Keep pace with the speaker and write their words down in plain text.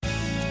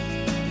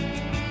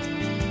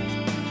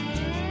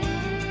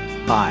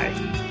Hi,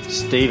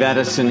 Steve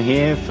Addison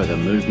here for the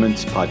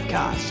Movements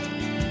Podcast,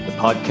 the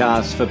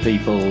podcast for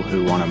people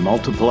who want to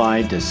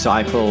multiply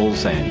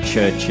disciples and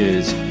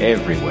churches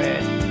everywhere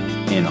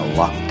in a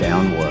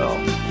lockdown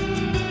world.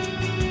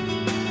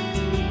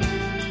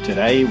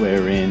 Today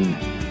we're in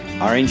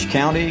Orange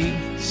County,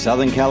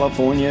 Southern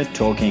California,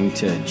 talking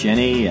to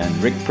Jenny and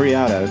Rick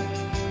Priato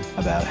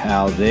about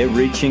how they're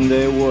reaching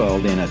their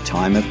world in a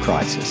time of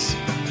crisis.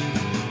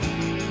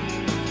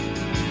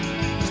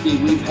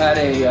 Steve, we've had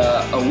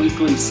a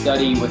weekly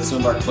study with some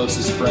of our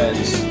closest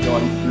friends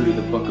going through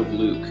the book of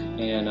Luke.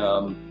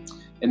 And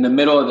in the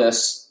middle of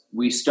this,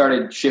 we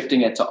started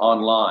shifting it to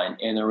online.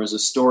 And there was a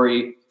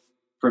story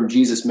from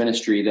Jesus'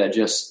 ministry that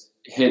just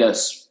hit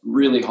us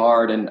really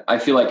hard. And I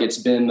feel like it's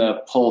been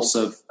the pulse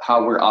of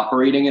how we're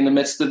operating in the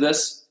midst of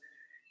this.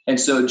 And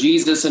so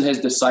Jesus and his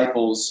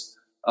disciples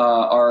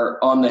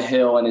are on the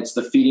hill, and it's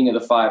the feeding of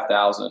the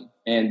 5,000.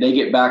 And they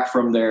get back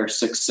from their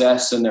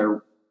success, and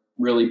they're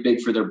really big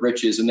for their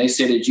britches. And they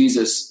say to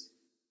Jesus,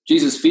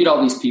 feed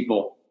all these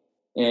people.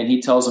 And he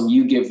tells them,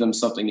 you give them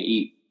something to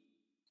eat.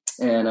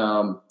 And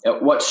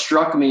what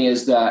struck me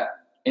is that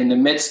in the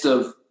midst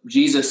of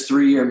Jesus'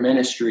 3-year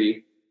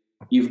ministry,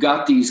 you've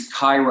got these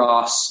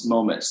kairos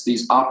moments,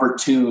 these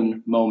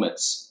opportune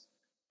moments,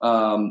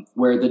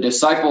 where the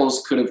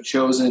disciples could have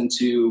chosen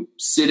to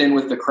sit in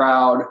with the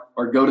crowd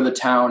or go to the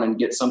town and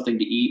get something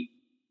to eat.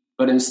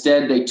 But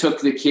instead, they took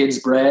the kids'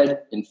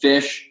 bread and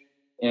fish,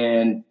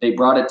 and they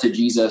brought it to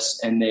Jesus,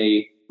 and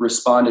they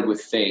responded with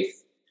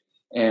faith.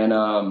 And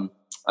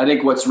I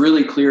think what's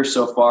really clear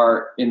so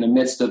far in the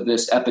midst of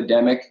this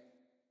epidemic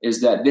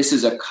is that this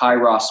is a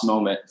kairos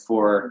moment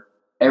for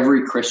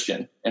every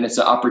Christian. And it's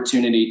an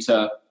opportunity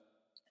to,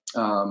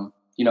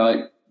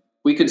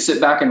 we could sit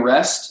back and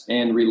rest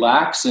and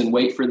relax and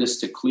wait for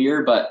this to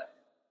clear. But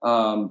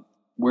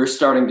we're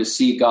starting to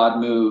see God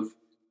move,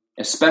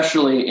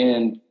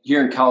 especially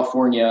here in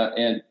California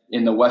and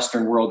in the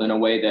Western world, in a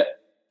way that,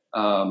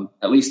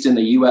 at least in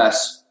the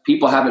U.S.,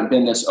 people haven't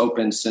been this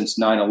open since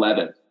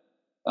 9/11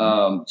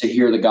 to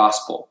hear the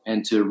gospel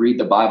and to read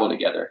the Bible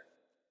together.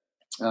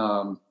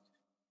 Give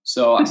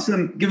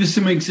us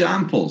some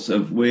examples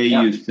of where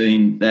you've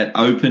seen that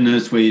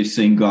openness, where you've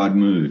seen God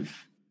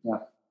move. Yeah.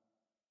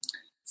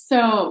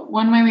 So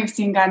one way we've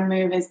seen God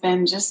move has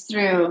been just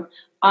through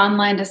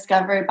online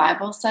Discovery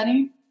Bible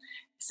study.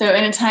 So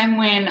in a time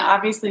when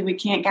obviously we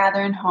can't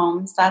gather in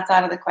homes, that's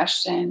out of the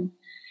question.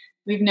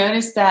 We've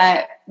noticed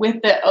that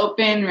with the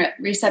open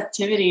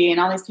receptivity in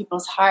all these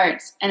people's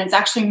hearts, and it's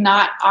actually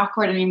not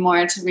awkward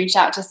anymore to reach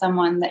out to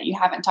someone that you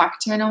haven't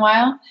talked to in a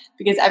while,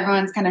 because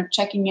everyone's kind of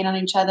checking in on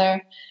each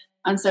other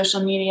on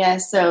social media.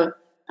 So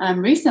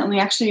recently,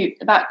 actually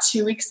about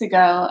 2 weeks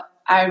ago,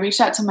 I reached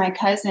out to my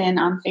cousin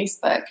on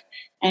Facebook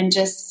and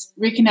just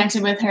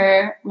reconnected with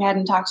her. We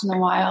hadn't talked in a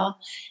while.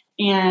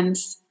 And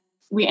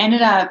we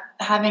ended up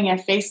having a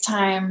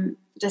FaceTime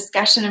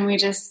discussion, and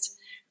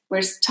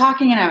we're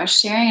talking, and I was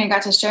sharing. I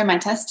got to share my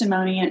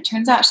testimony, and it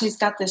turns out she's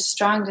got this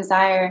strong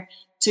desire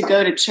to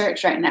go to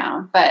church right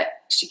now, but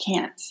she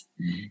can't.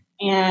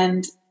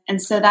 Mm-hmm.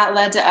 And so that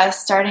led to us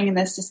starting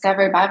this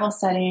Discovery Bible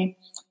study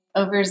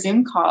over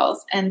Zoom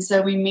calls. And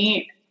so we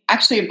meet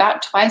actually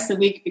about twice a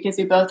week because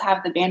we both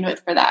have the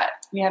bandwidth for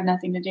that. We have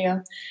nothing to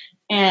do.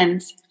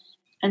 And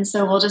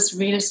so we'll just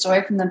read a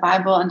story from the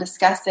Bible and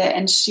discuss it.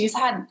 And she's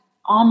had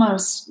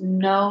almost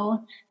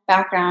no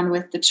background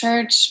with the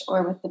church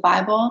or with the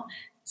Bible.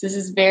 So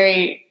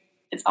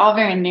it's all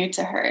very new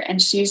to her,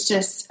 and she's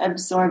just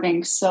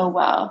absorbing so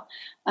well.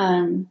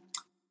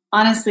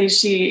 Honestly,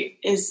 she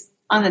is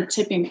on the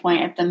tipping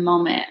point at the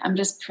moment. I'm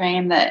just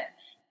praying that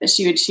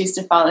she would choose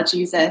to follow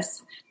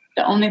Jesus.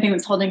 The only thing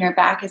that's holding her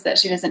back is that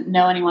she doesn't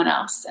know anyone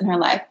else in her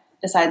life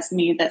besides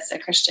me that's a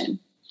Christian.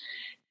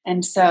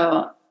 And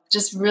so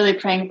just really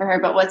praying for her.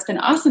 But what's been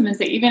awesome is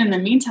that even in the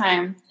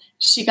meantime,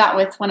 she got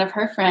with one of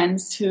her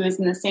friends who is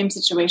in the same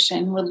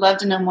situation, would love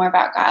to know more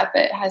about God,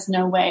 but has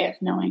no way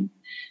of knowing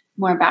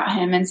more about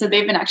him. And so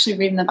they've been actually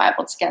reading the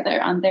Bible together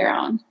on their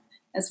own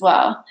as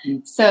well.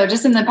 Mm-hmm. So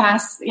just in the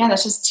past,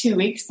 that's just 2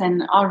 weeks.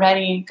 And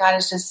already God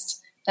has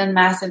just done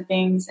massive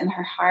things in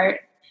her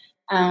heart.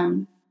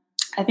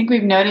 I think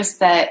we've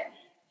noticed that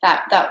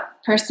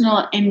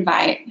personal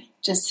invite,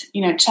 just,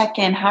 check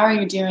in, how are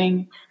you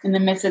doing in the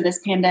midst of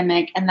this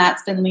pandemic? And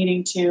that's been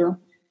leading to,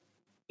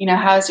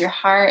 how's your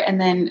heart?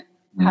 And then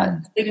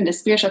leading to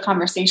spiritual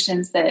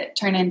conversations that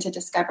turn into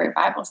Discovery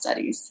Bible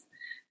studies.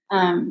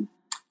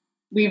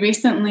 We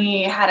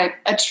recently had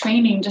a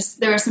training,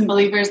 there were some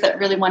believers that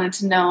really wanted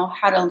to know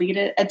how to lead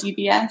a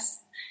DBS.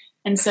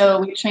 And so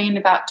we trained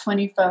about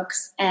 20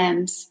 folks,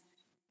 and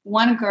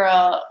one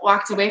girl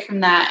walked away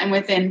from that. And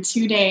within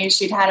 2 days,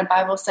 she'd had a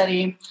Bible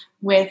study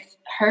with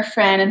her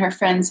friend and her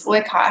friend's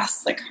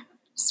oikos, like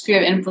sphere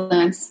of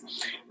influence.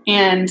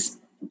 And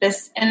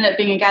this ended up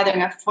being a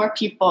gathering of 4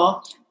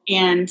 people,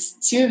 and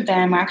 2 of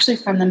them were actually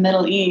from the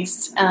Middle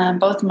East,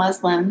 both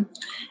Muslim,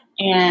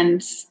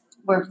 and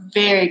were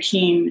very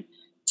keen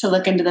to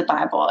look into the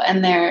Bible.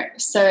 And they're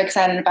so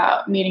excited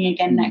about meeting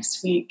again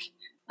next week.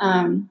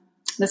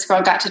 This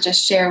girl got to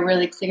just share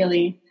really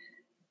clearly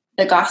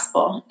the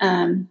gospel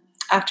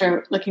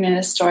after looking at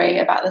a story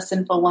about the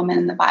sinful woman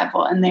in the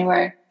Bible, and they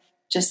were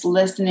just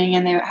listening,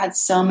 and they had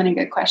so many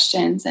good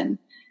questions. And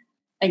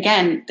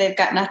again, they've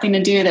got nothing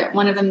to do. That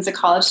one of them is a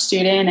college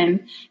student, and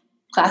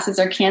classes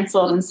are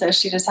canceled, and so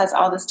she just has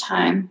all this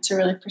time to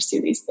really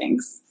pursue these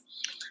things.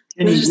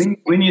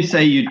 When you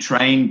say you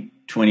train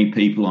 20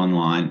 people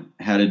online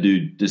how to do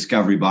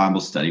Discovery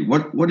Bible Study,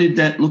 what did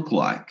that look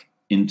like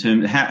in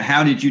terms?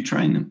 How did you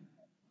train them?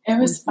 It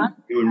was fun.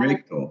 You and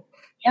Rick, or?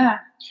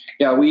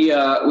 Yeah,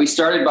 we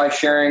started by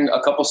sharing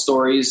a couple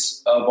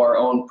stories of our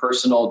own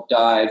personal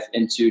dive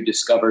into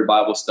Discovery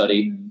Bible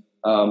Study.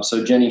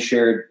 So Jenny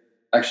shared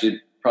actually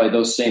probably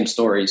those same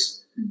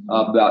stories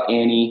about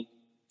Annie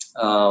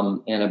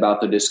and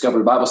about the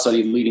Discovery Bible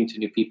Study leading to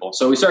new people.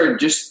 So we started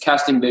just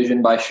casting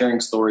vision by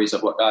sharing stories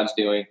of what God's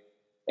doing.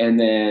 And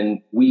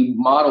then we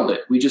modeled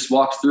it. We just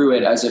walked through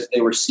it as if they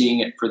were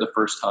seeing it for the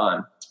first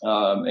time.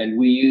 And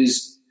we've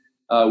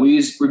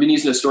been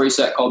using a story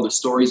set called the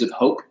Stories of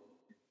Hope.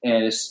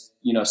 And it's,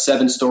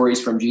 7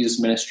 stories from Jesus'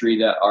 ministry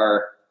that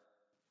are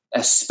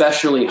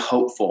especially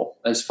hopeful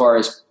as far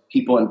as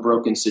people in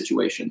broken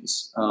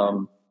situations.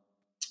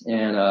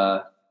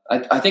 I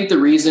think the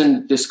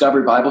reason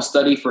Discovery Bible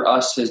Study for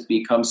us has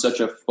become such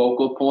a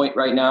focal point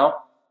right now,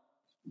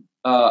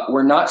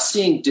 we're not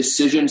seeing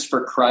decisions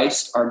for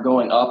Christ are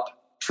going up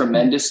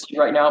tremendously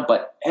right now,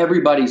 but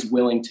everybody's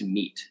willing to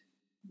meet.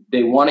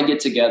 They want to get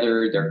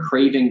together. They're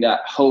craving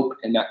that hope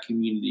and that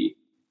community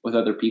with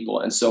other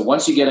people. And so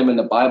once you get them in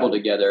the Bible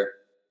together,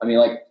 I mean,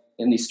 like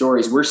in these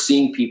stories, we're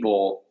seeing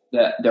people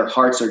that their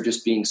hearts are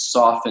just being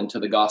softened to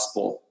the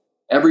gospel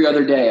every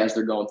other day as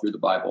they're going through the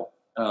Bible.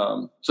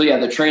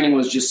 The training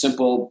was just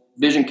simple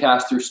vision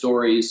cast through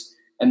stories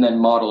and then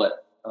model it.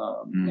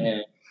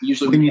 And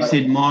usually when you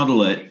said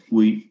model it,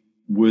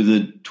 were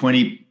the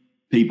 20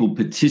 people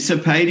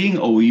participating,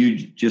 or were you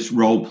just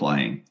role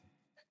playing?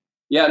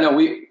 Yeah, no,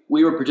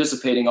 we were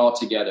participating all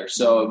together.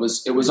 So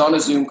it was on a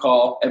Zoom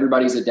call.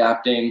 Everybody's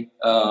adapting,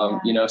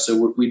 so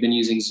we've been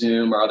using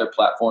Zoom or other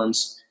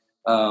platforms.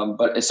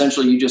 But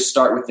essentially you just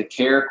start with the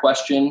care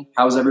question.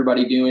 How's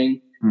everybody doing?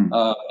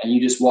 And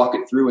you just walk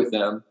it through with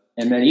them.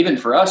 And then even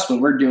for us, when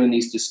we're doing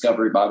these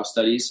Discovery Bible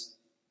Studies,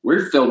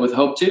 we're filled with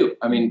hope too.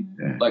 I mean,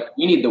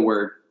 we need the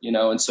word,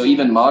 and so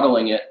even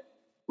modeling it,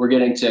 we're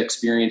getting to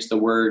experience the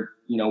word,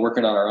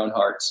 working on our own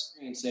hearts.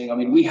 I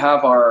mean, we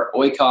have our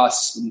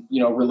oikos,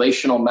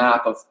 relational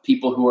map of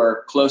people who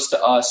are close to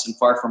us and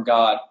far from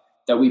God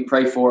that we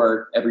pray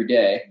for every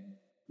day.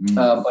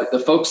 But the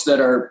folks that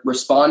are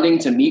responding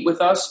to meet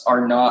with us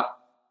are not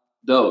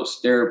those.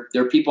 They're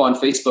people on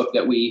Facebook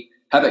that we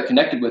haven't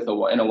connected with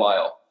in a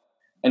while.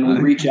 And we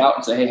reach out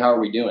and say, hey, how are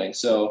we doing?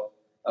 So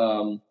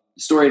the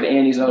story of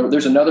Annie's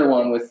there's another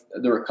one with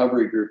the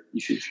recovery group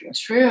you should share.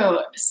 True.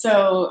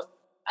 So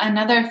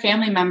another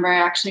family member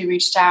actually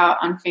reached out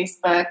on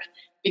Facebook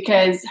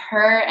because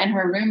her and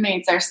her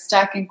roommates are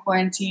stuck in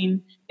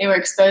quarantine. They were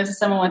exposed to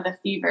someone with a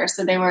fever,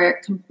 so they were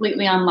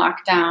completely on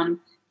lockdown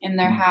in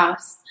their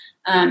house.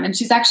 And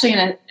she's actually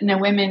in a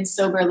women's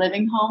sober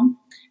living home.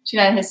 She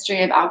had a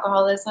history of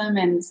alcoholism,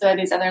 and so had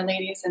these other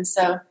ladies. And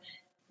so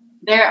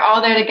they're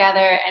all there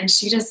together, and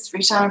she just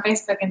reached out on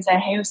Facebook and said,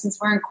 hey, since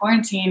we're in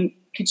quarantine,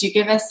 could you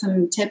give us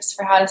some tips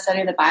for how to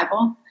study the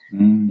Bible?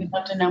 We'd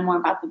love to know more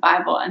about the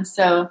Bible. And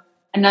so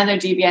another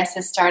DBS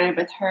has started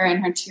with her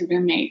and her 2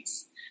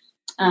 roommates,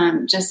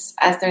 just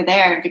as they're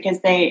there,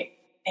 because they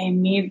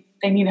need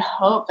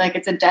hope. Like,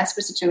 it's a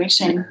desperate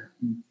situation,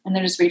 and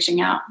they're just reaching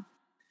out.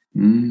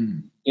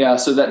 Yeah.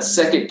 So that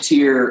second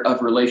tier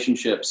of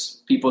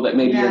relationships, people that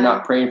maybe you're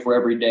not praying for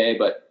every day,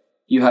 but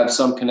you have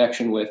some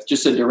connection with,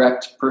 just a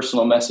direct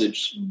personal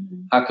message.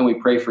 How can we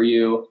pray for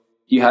you?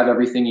 Do you have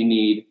everything you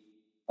need?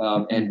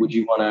 And would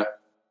you want to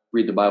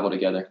read the Bible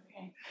together?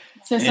 Okay.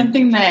 So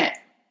something that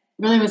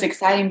really was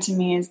exciting to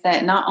me is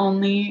that not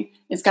only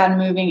is God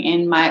moving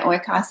in my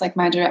oikos, like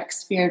my direct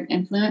sphere of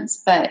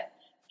influence, but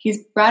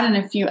he's brought in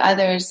a few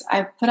others.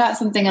 I put out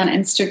something on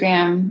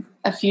Instagram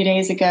a few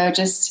days ago.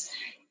 Just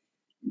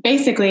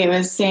basically it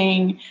was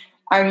saying,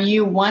 are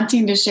you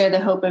wanting to share the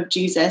hope of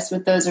Jesus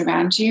with those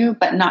around you,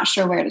 but not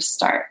sure where to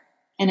start?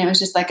 And it was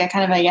just like a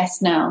kind of a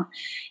yes, no.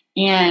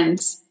 And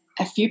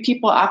a few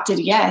people opted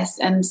yes.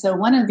 And so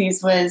one of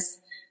these was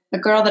a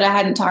girl that I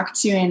hadn't talked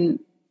to in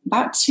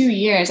about 2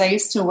 years. I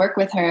used to work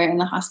with her in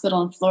the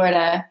hospital in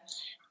Florida.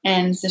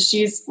 And so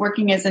she's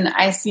working as an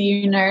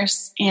ICU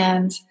nurse,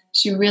 and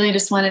she really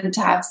just wanted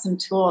to have some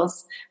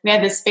tools. We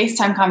had this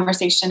FaceTime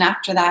conversation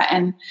after that.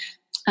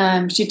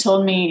 And she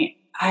told me,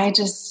 I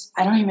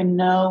don't even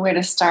know where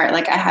to start.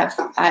 Like I have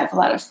a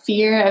lot of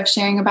fear of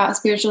sharing about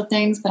spiritual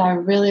things, but I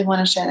really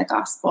want to share the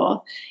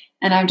gospel,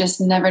 and I've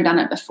just never done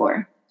it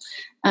before.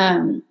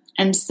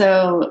 And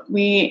so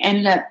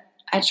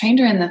I trained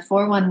her in the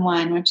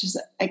 411, which is,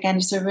 again,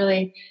 just a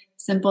really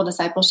simple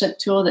discipleship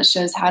tool that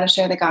shows how to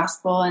share the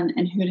gospel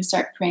and who to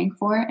start praying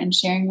for and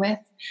sharing with.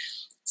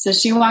 So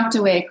she walked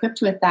away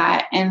equipped with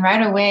that, and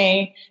right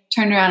away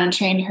turned around and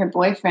trained her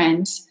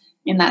boyfriend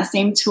in that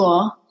same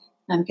tool.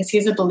 because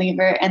he's a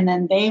believer. And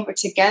then they were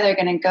together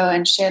going to go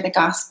and share the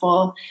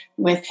gospel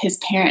with his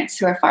parents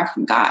who are far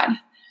from God.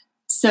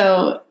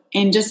 So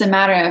in just a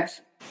matter of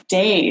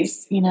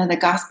days, the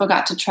gospel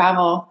got to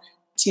travel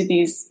to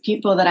these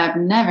people that I've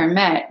never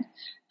met.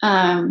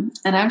 And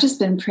I've just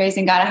been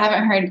praising God. I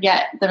haven't heard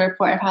yet the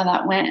report of how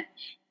that went,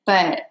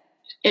 but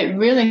it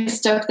really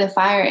stoked the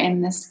fire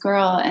in this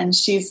girl. And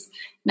she's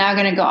now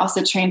going to go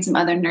also train some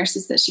other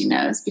nurses that she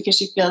knows, because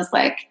she feels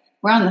like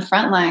we're on the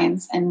front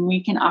lines and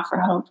we can offer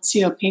hope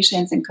to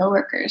patients and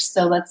coworkers.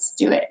 So let's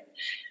do it.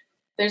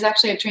 There's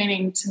actually a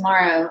training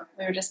tomorrow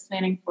we were just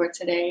planning for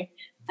today.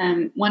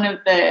 One of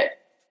the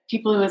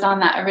people who was on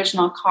that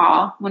original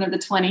call, one of the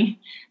 20,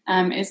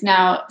 is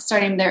now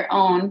starting their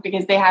own,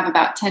 because they have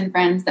about 10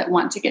 friends that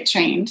want to get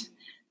trained.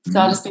 So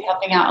I'll just be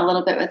helping out a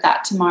little bit with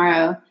that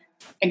tomorrow.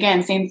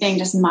 Again, same thing,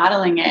 just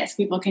modeling it so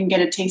people can get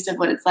a taste of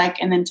what it's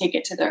like and then take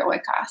it to their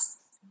oikos.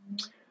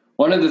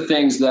 One of the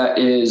things that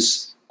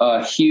is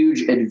a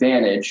huge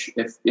advantage,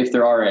 if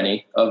there are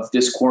any, of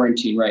this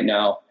quarantine right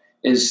now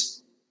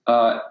is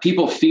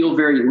people feel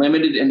very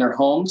limited in their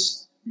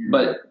homes,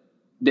 but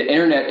the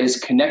internet is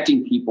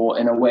connecting people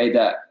in a way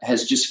that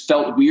has just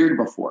felt weird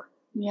before.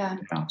 Yeah.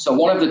 So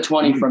one of the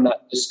 20 from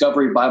that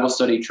Discovery Bible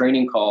Study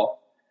training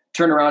call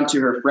turned around to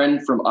her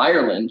friend from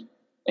Ireland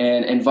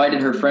and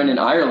invited her friend in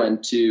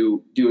Ireland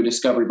to do a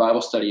Discovery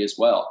Bible Study as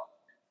well.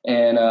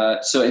 And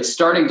so it's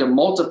starting to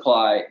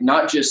multiply,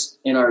 not just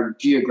in our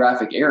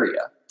geographic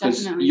area,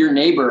 because your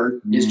neighbor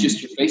is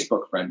just your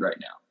Facebook friend right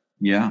now.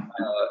 Yeah.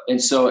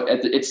 And so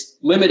it's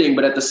limiting,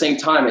 but at the same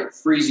time, it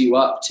frees you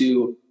up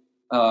to,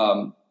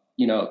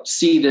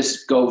 see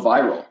this go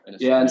viral.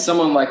 Yeah. And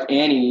someone like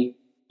Annie,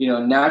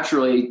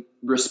 naturally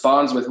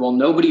responds with, well,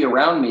 nobody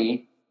around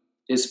me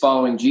is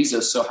following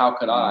Jesus, so how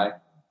could I?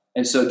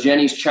 And so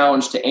Jenny's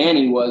challenge to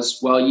Annie was,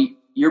 well,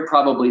 you're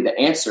probably the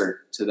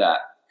answer to that.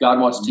 God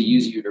wants to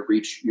use you to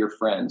reach your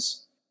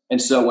friends.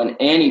 And so when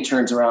Annie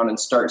turns around and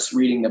starts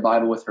reading the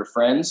Bible with her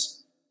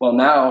friends, well,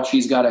 now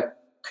she's got a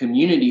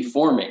community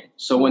forming.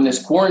 So when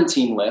this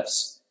quarantine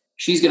lifts,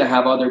 she's going to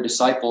have other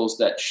disciples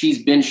that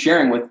she's been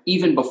sharing with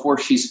even before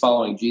she's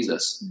following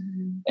Jesus.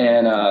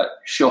 And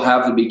she'll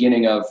have the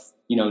beginning of,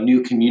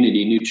 new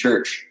community, new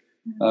church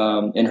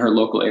in her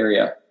local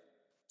area.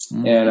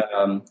 And,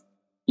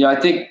 I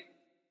think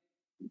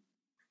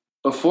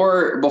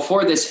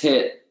before this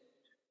hit,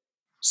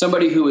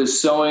 somebody who is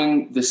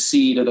sowing the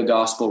seed of the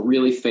gospel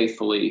really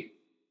faithfully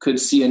could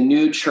see a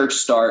new church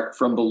start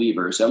from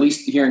believers, at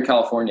least here in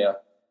California,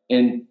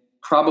 in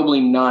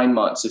probably 9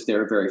 months if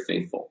they're very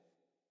faithful.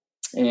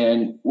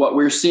 And what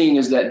we're seeing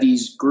is that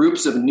these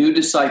groups of new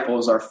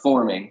disciples are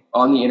forming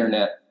on the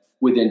internet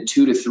within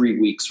 2 to 3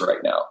 weeks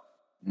right now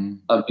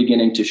of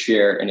beginning to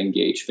share and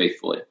engage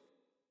faithfully.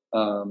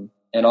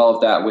 And all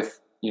of that with,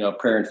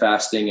 prayer and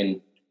fasting and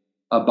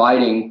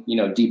abiding,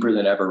 deeper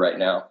than ever right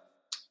now.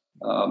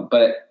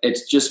 But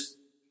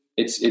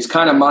it's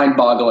kind of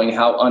mind-boggling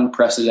how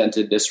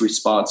unprecedented this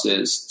response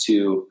is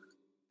to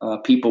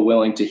people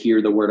willing to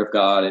hear the word of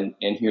God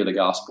and hear the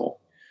gospel.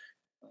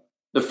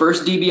 The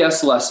first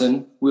DBS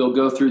lesson, we'll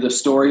go through the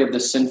story of the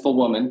sinful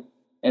woman.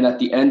 And at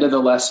the end of the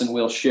lesson,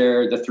 we'll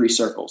share the 3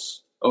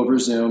 circles over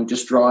Zoom,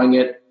 just drawing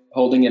it,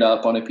 holding it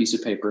up on a piece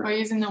of paper. Or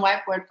using the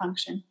whiteboard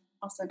function.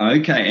 Also.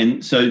 Okay.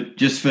 And so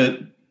just for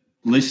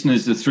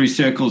listeners, the 3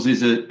 circles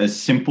is a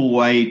simple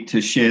way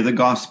to share the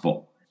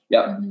gospel.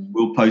 Yeah.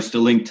 We'll post a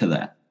link to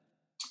that.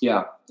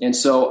 Yeah. And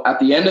so at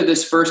the end of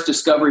this first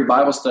Discovery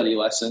Bible Study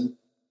lesson,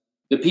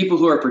 the people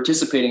who are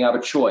participating have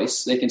a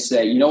choice. They can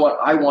say, you know what,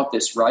 I want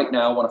this right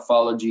now. I want to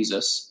follow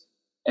Jesus.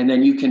 And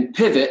then you can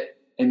pivot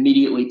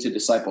immediately to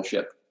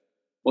discipleship.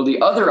 Well, the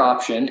other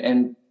option,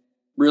 and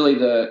really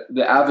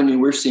the avenue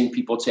we're seeing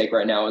people take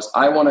right now, is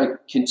I want to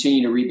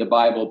continue to read the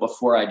Bible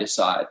before I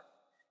decide.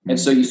 And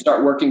so you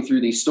start working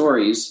through these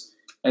stories,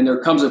 and there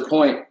comes a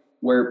point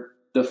where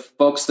the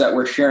folks that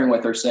we're sharing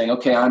with are saying,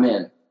 okay, I'm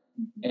in.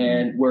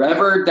 And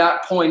wherever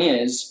that point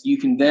is, you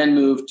can then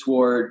move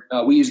toward,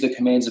 we use the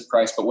commands of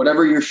Christ, but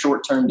whatever your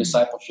short-term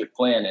discipleship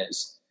plan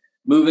is,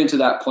 move into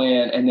that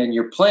plan. And then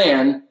your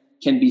plan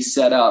can be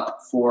set up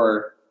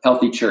for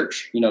healthy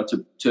church,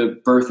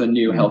 to birth a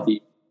new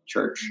healthy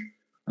church.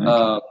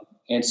 Okay.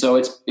 And so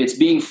it's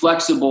being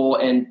flexible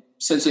and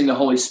sensing the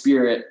Holy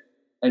Spirit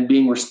and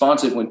being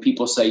responsive when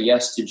people say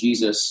yes to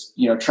Jesus,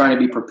 trying to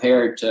be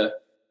prepared to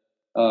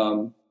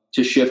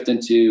shift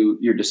into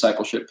your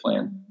discipleship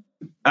plan.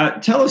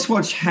 Tell us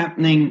what's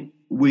happening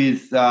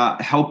with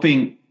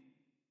helping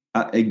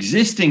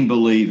existing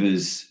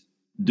believers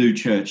do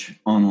church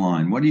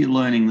online. What are you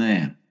learning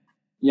there?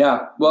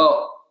 Yeah,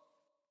 well,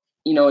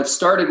 it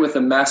started with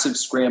a massive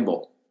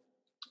scramble.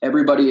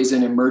 Everybody is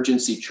in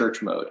emergency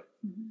church mode.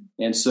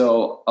 And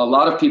so a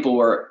lot of people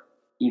were,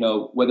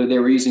 whether they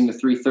were using the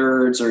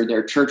 3/3 or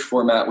their church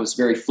format was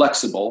very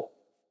flexible,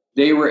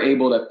 they were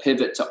able to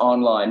pivot to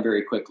online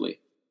very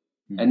quickly.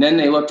 And then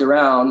they looked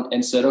around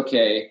and said,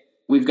 okay,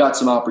 we've got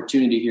some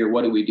opportunity here.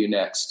 What do we do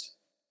next?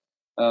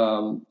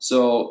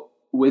 So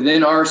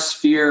within our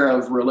sphere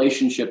of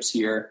relationships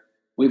here,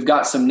 we've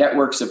got some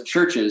networks of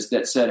churches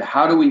that said,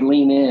 how do we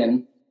lean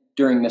in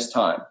during this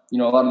time? A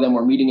lot of them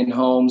were meeting in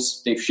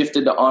homes. They've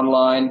shifted to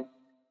online,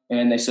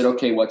 and they said,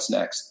 okay, what's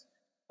next?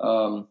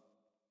 And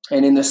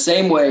in the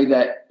same way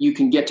that you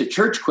can get to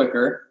church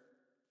quicker,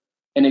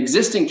 an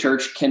existing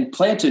church can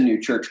plant a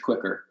new church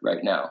quicker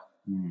right now.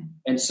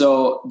 And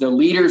so the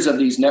leaders of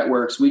these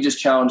networks, we just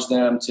challenge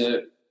them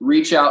to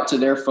reach out to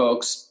their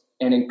folks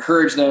and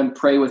encourage them,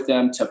 pray with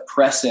them to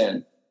press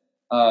in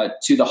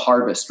to the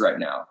harvest right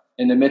now.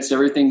 In the midst of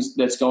everything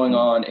that's going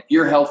on, if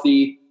you're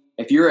healthy,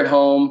 if you're at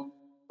home,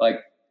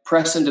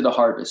 press into the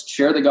harvest,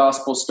 share the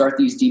gospel, start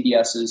these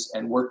DBSs,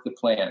 and work the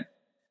plan.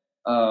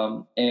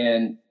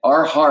 And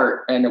our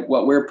heart and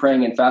what we're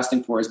praying and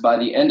fasting for is by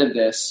the end of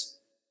this,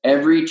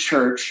 every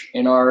church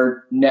in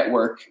our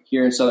network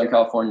here in Southern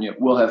California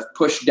will have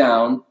pushed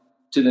down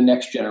to the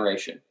next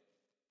generation.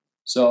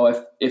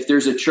 So if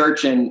there's a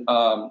church in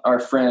our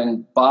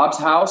friend Bob's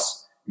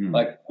house,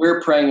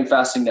 we're praying and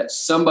fasting that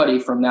somebody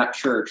from that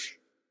church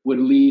would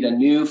lead a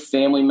new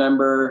family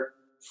member,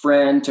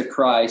 friend to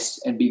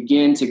Christ, and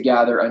begin to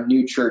gather a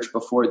new church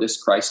before this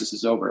crisis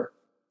is over.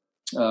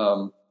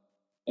 And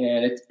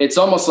it's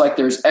almost like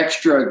there's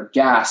extra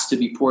gas to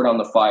be poured on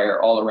the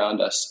fire all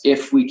around us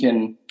if we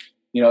can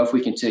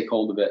take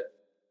hold of it.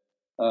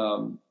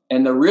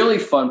 And the really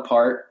fun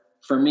part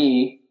for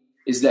me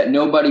is that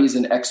nobody's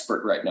an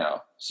expert right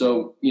now.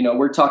 So,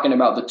 we're talking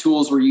about the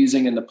tools we're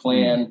using in the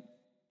plan.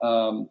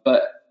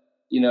 But,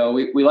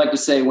 we like to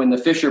say when the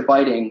fish are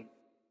biting,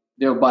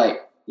 they'll bite,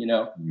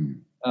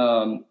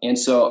 and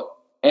so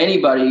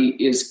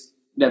anybody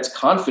that's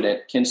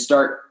confident can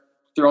start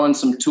throwing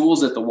some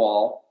tools at the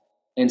wall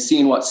and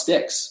seeing what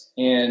sticks.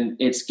 And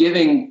it's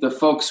giving the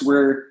folks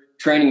we're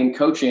training and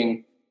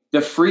coaching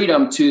the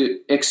freedom to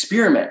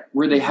experiment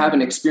where they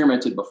haven't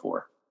experimented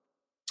before.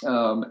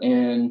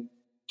 And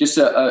just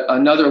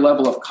another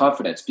level of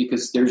confidence,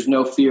 because there's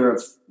no fear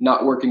of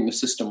not working the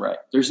system right.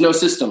 There's no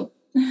system.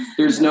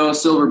 There's no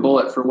silver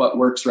bullet for what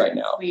works right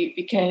now.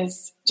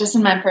 Because just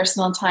in my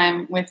personal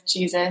time with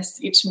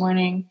Jesus each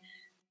morning,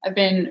 I've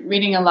been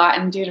reading a lot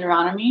in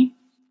Deuteronomy,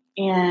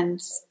 and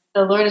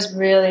the Lord has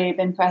really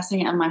been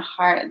pressing it on my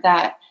heart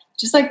that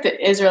just like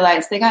the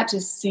Israelites, they got to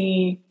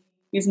see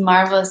these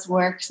marvelous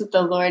works that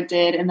the Lord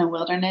did in the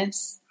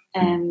wilderness.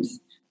 And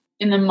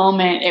in the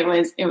moment, it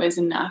was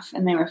enough,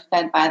 and they were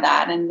fed by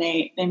that, and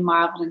they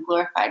marveled and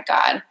glorified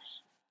God.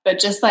 But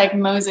just like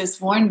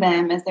Moses warned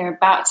them as they're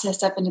about to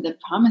step into the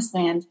promised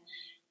land,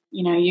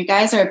 you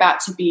guys are about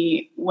to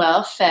be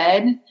well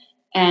fed,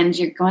 and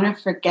you're going to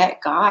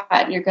forget God.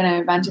 You're going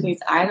to run to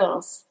these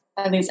idols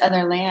of these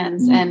other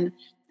lands. And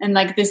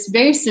this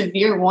very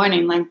severe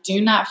warning, do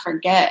not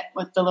forget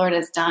what the Lord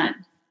has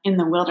done in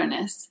the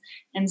wilderness.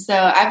 And so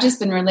I've just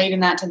been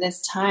relating that to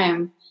this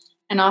time.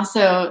 And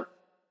also,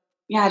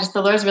 just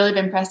the Lord's really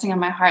been pressing on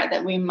my heart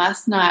that we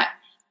must not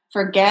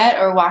forget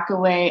or walk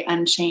away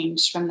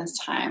unchanged from this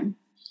time.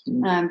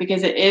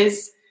 Because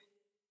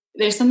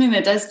there's something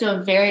that does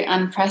feel very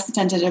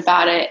unprecedented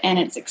about it, and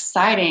it's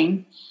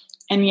exciting.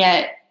 And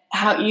yet,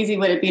 how easy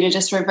would it be to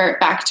just revert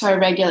back to our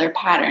regular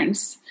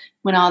patterns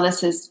when all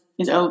this is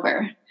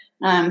over?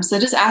 So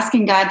just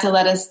asking God to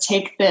let us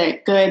take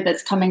the good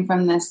that's coming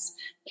from this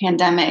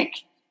pandemic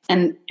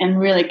and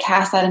really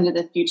cast that into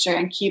the future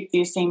and keep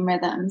these same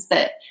rhythms,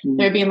 that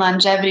there would be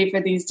longevity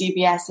for these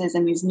DBSs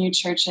and these new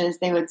churches.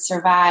 They would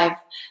survive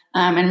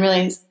and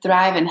really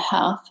thrive in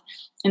health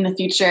in the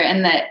future,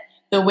 and that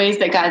the ways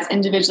that God's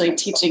individually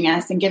teaching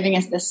us and giving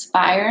us this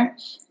fire,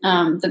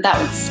 that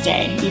would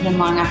stay even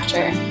long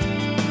after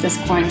this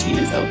quarantine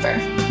is over.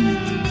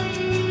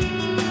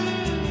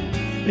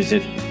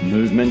 Visit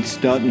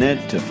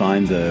movements.net to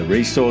find the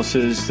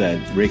resources that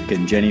Rick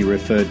and Jenny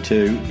referred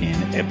to in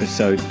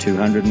episode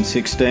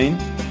 216.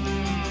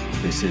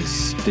 This is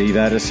Steve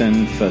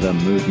Addison for the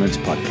Movements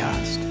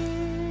Podcast.